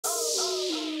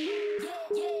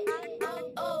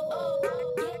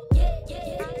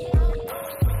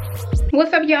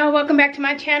What's up, y'all? Welcome back to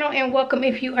my channel, and welcome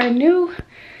if you are new.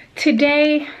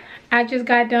 Today I just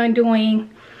got done doing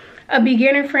a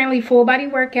beginner friendly full body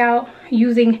workout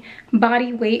using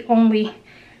body weight only.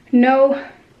 No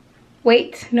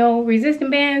weights, no resistance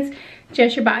bands,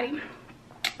 just your body,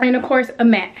 and of course a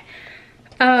mat.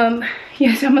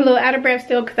 Yes, I'm a little out of breath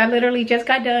still because I literally just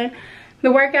got done.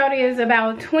 The workout is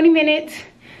about 20 minutes.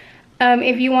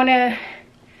 If you want to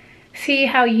see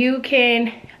how you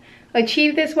can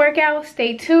achieve this workout,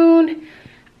 stay tuned.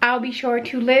 I'll be sure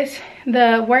to list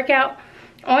the workout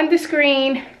on the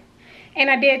screen, and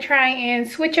I did try and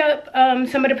switch up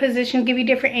some of the positions, give you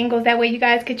different angles, that way you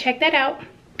guys could check that out.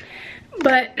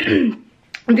 But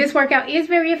this workout is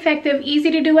very effective,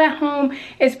 easy to do at home,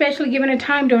 especially given a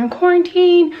time during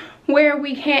quarantine where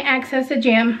we can't access a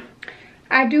gym.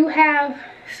 I do have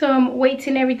some weights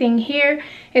and everything here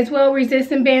as well,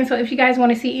 resistance bands, so if you guys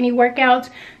want to see any workouts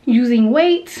using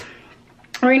weights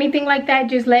or anything like that,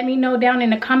 just let me know down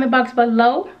in the comment box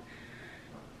below.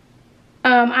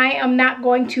 I am not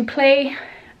going to play,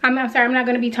 I'm not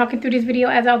going to be talking through this video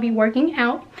as I'll be working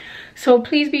out. So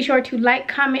please be sure to like,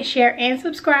 comment, share, and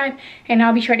subscribe, and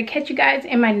I'll be sure to catch you guys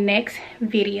in my next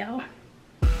video.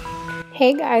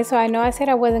 Hey guys, so I know I said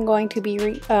I wasn't going to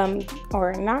be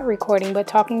not recording, but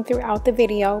talking throughout the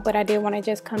video, but I did want to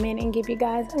just come in and give you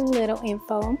guys a little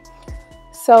info.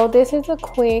 So this is a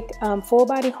quick full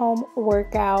body home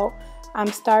workout. I'm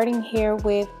starting here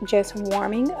with just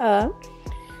warming up,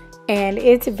 and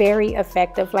it's very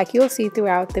effective. Like you'll see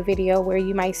throughout the video where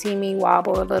you might see me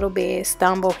wobble a little bit,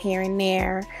 stumble here and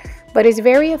there, but it's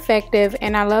very effective,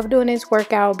 and I love doing this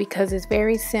workout because it's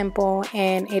very simple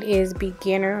and it is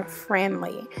beginner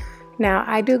friendly. Now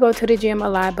I do go to the gym a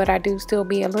lot, but I do still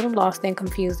be a little lost and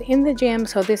confused in the gym,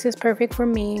 so this is perfect for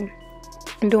me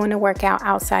doing a workout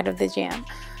outside of the gym.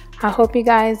 I hope you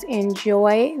guys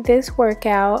enjoy this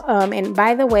workout, and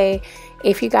by the way,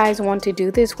 if you guys want to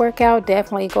do this workout,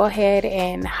 definitely go ahead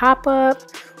and hop up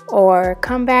or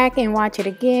come back and watch it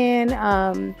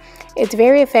again. It's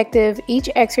very effective. Each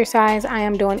exercise I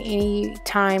am doing any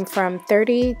time from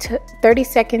 30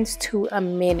 seconds to a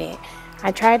minute.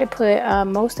 I try to put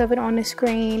most of it on the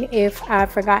screen. If I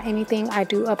forgot anything, I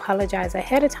do apologize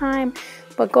ahead of time.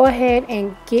 But go ahead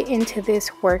and get into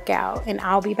this workout, and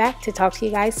I'll be back to talk to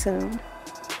you guys soon.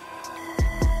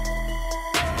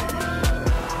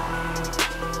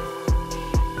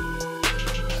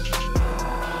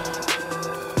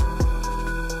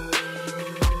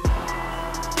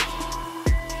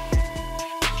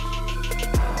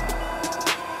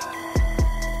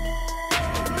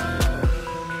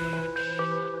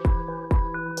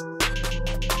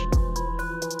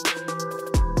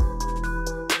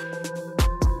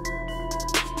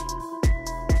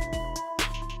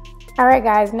 Alright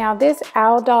guys, now this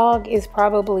owl dog is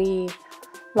probably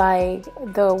like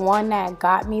the one that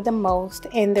got me the most,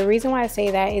 and the reason why I say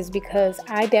that is because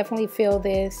I definitely feel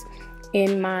this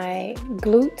in my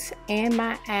glutes and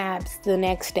my abs the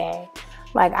next day.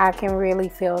 Like I can really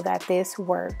feel that this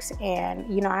works,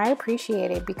 and you know, I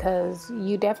appreciate it because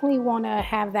you definitely want to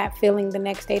have that feeling the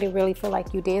next day to really feel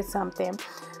like you did something.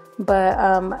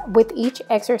 But with each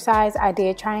exercise, I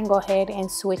did try and go ahead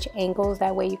and switch angles,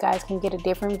 that way you guys can get a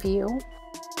different view.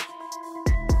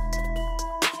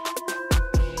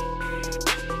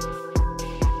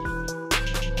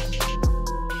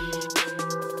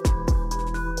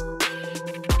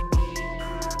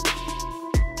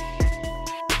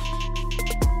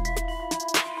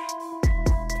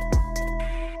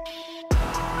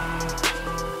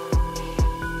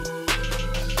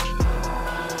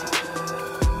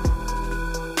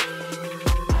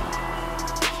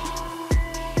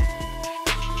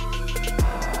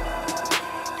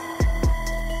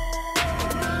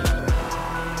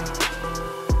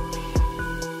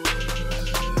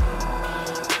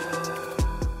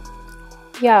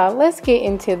 Y'all, let's get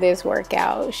into this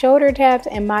workout. Shoulder taps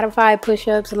and modified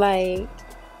push-ups. Like,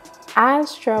 I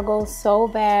struggle so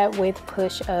bad with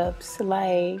push-ups,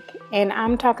 like, and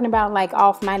I'm talking about like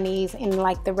off my knees in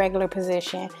like the regular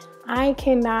position. I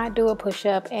cannot do a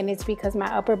push-up, and it's because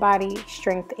my upper body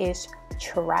strength is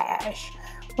trash.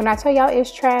 When I tell y'all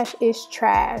it's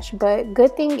trash. But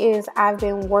good thing is I've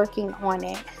been working on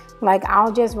it. Like,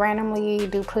 I'll just randomly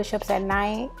do push-ups at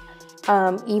night,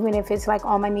 even if it's like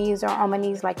on my knees, or on my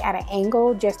knees like at an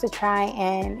angle, just to try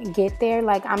and get there.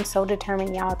 Like, I'm so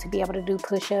determined, y'all, to be able to do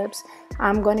push-ups.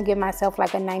 I'm going to give myself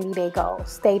like a 90-day goal.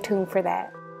 Stay tuned for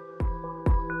that.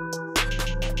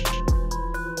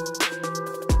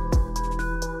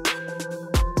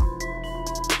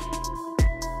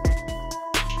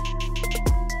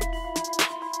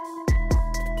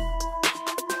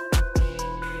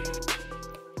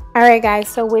 All right, guys,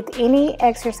 so with any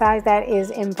exercise that is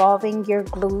involving your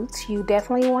glutes, you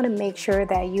definitely want to make sure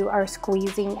that you are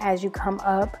squeezing as you come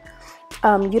up.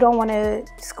 You don't want to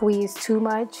squeeze too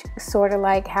much, sort of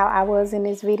like how I was in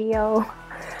this video,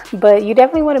 but you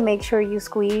definitely want to make sure you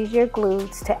squeeze your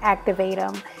glutes to activate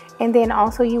them. And then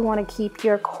also you want to keep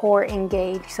your core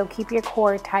engaged, so keep your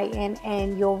core tightened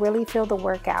and you'll really feel the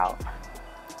workout.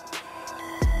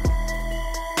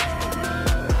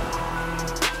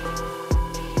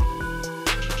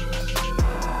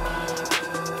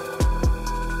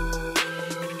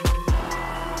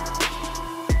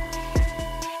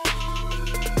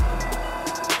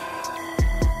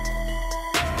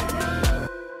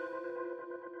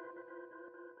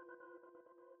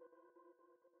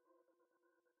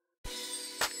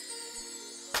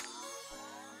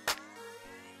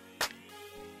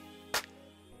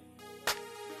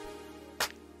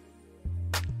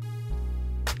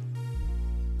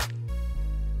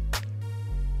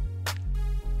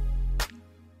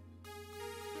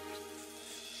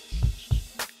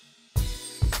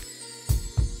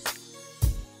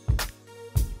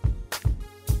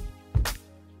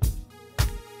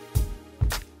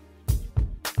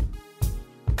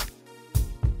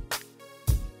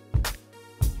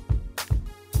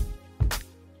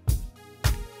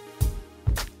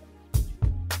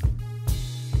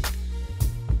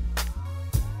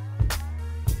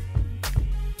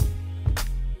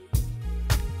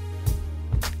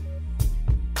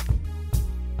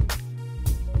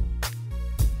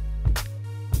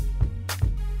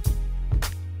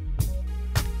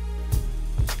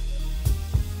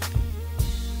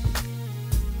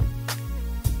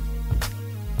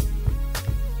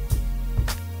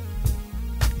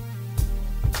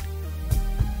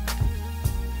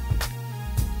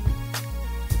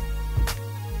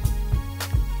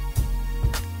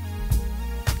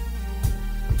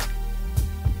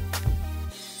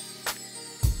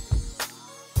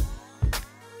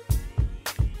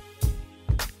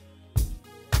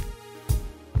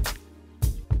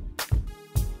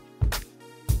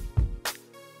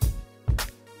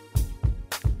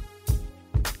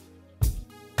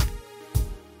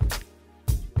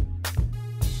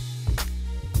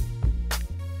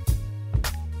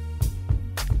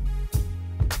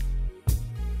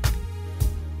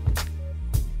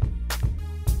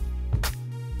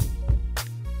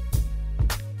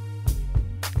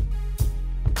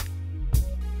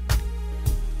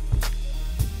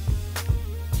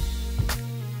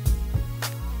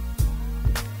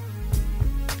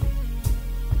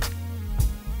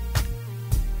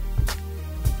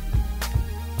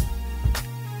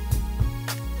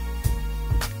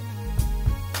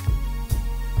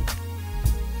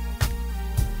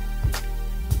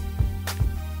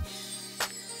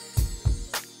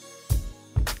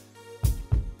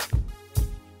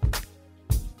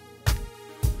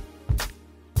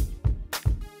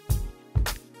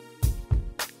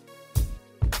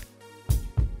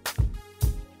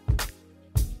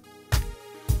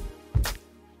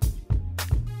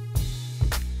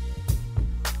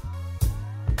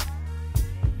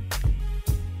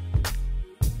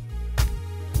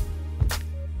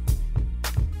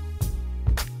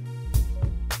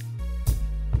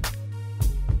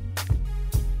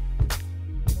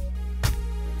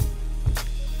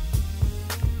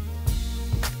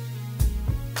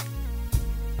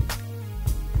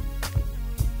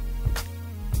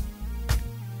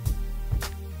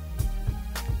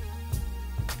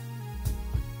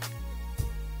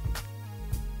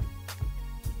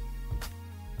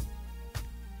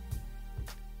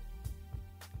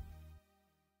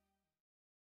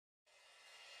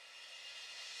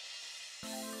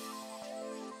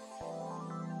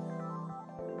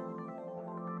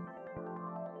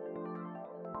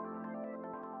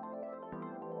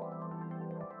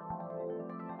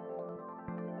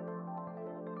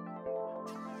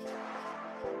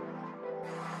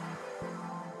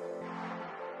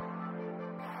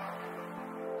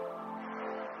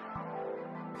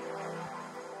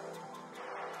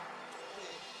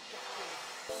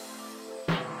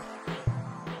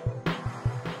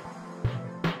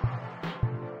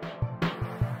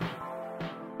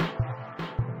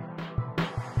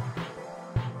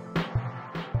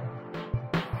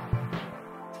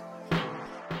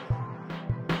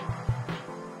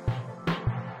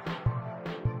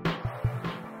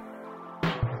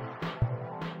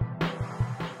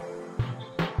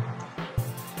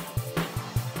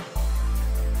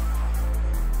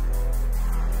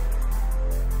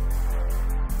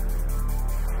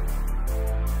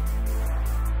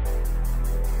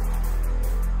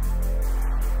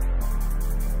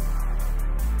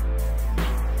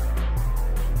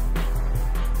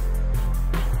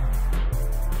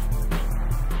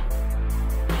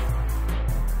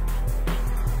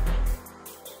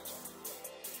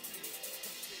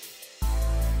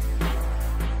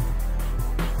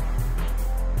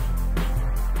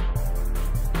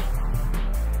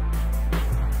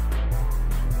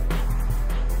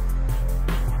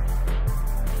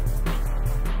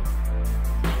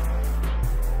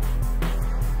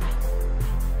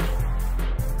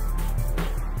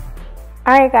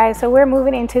 Alright guys, so we're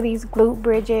moving into these glute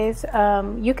bridges.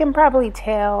 You can probably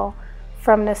tell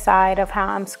from the side of how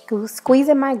I'm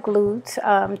squeezing my glutes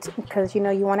because you know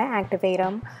you want to activate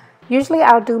them. Usually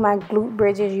I'll do my glute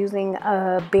bridges using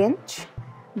a bench,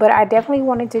 but I definitely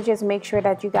wanted to just make sure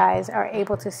that you guys are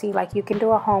able to see like you can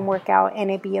do a home workout and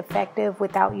it be effective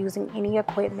without using any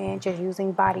equipment, just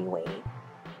using body weight.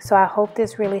 So I hope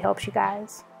this really helps you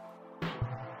guys.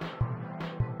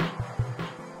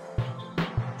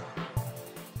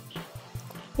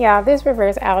 Yeah, this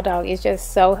reverse owl dog is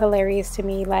just so hilarious to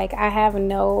me. Like, I have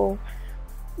no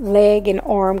leg and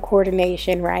arm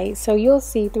coordination, right? So you'll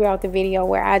see throughout the video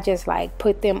where I just like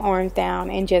put them arms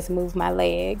down and just move my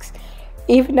legs,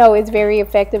 even though it's very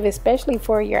effective, especially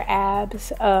for your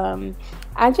abs.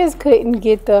 I just couldn't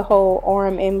get the whole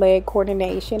arm and leg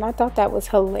coordination. I thought that was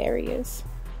hilarious.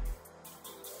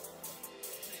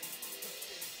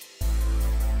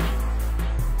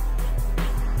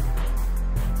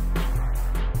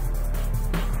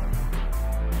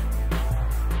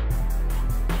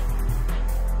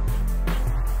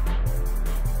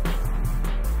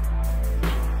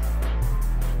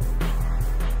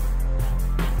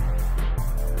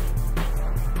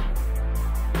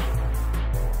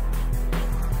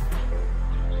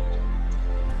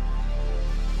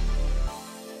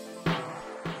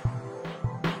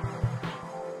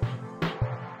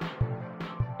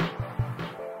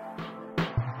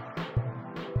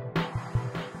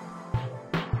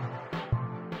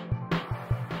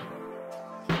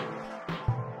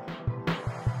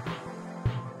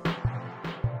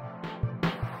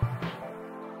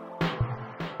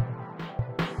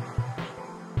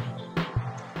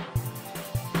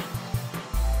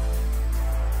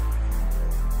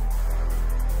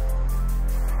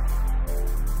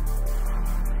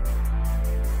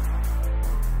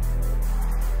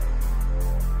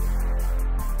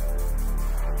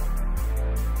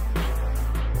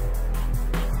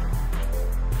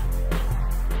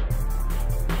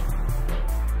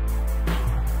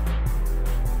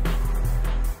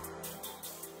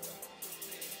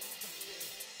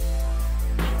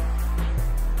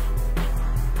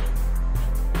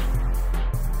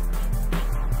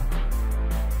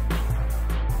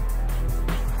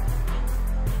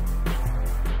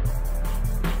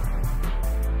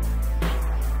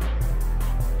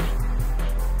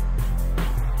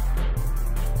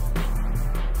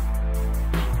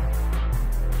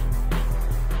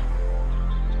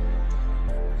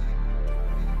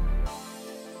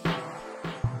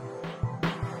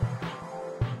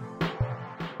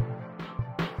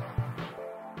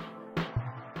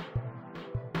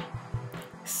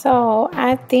 So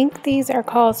I think these are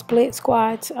called split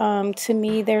squats. To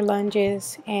me, they're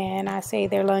lunges, and I say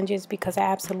they're lunges because I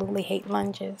absolutely hate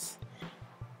lunges.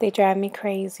 They drive me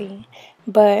crazy.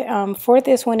 But for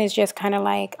this one, it's just kind of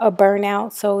like a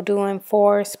burnout. So doing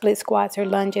 4 split squats or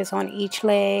lunges on each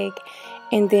leg,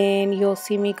 and then you'll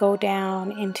see me go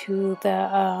down into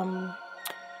the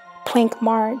plank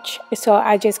march. So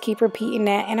I just keep repeating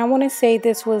that, and I want to say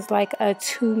this was like a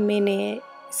 2-minute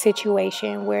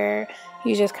situation where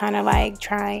you just kind of like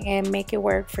try and make it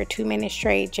work for 2 minutes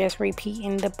straight, just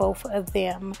repeating the both of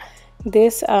them.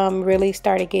 This really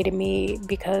started getting me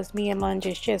because me and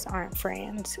lunges just aren't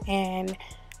friends, and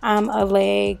I'm a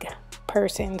leg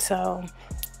person, so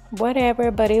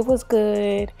whatever, but it was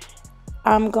good.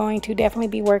 I'm going to definitely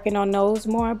be working on those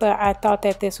more, but I thought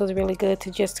that this was really good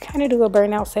to just kind of do a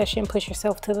burnout session, push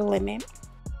yourself to the limit.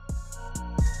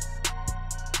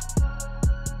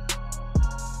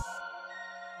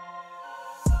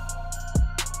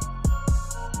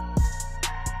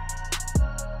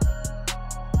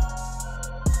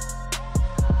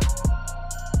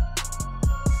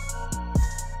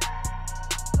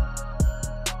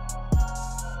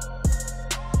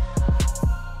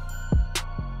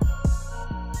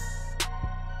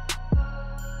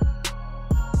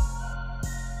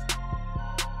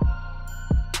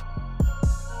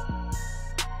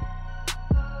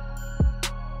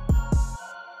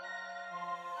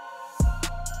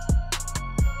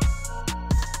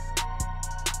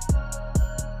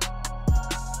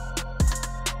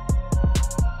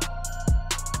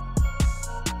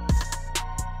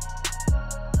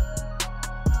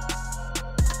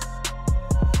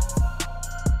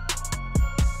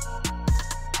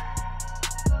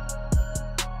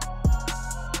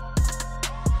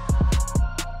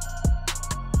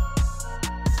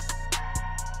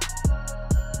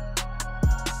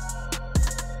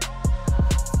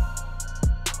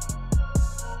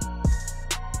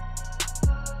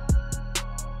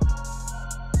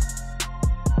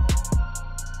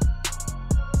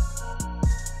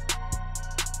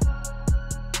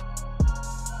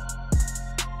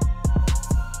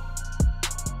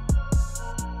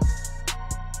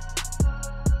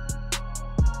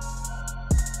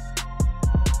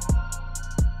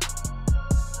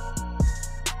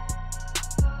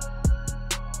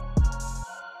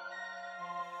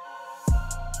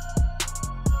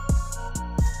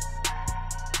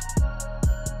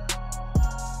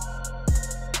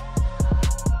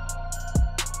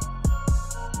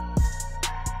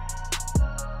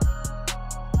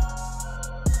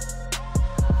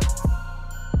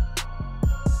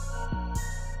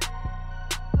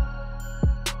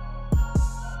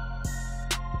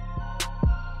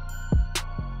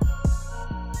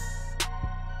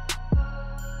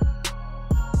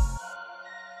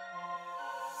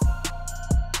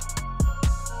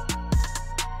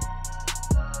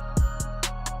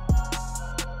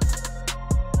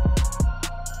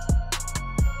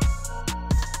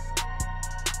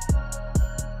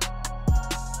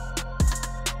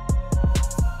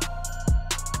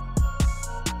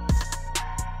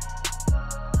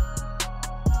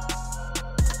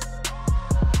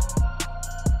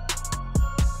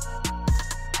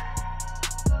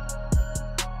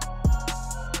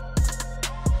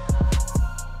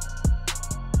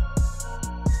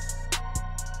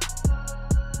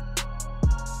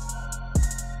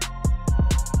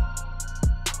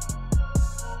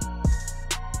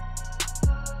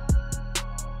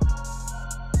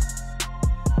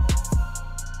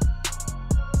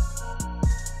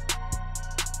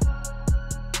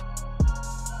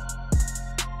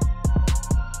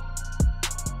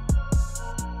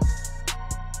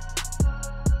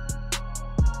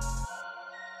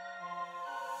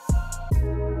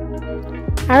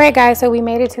 Alright guys, so we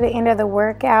made it to the end of the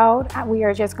workout. We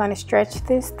are just going to stretch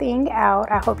this thing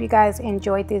out. I hope you guys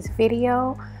enjoyed this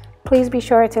video. Please be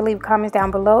sure to leave comments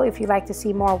down below if you'd like to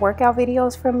see more workout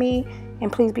videos from me.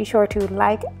 And please be sure to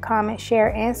like, comment,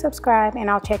 share, and subscribe. And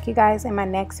I'll check you guys in my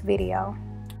next video.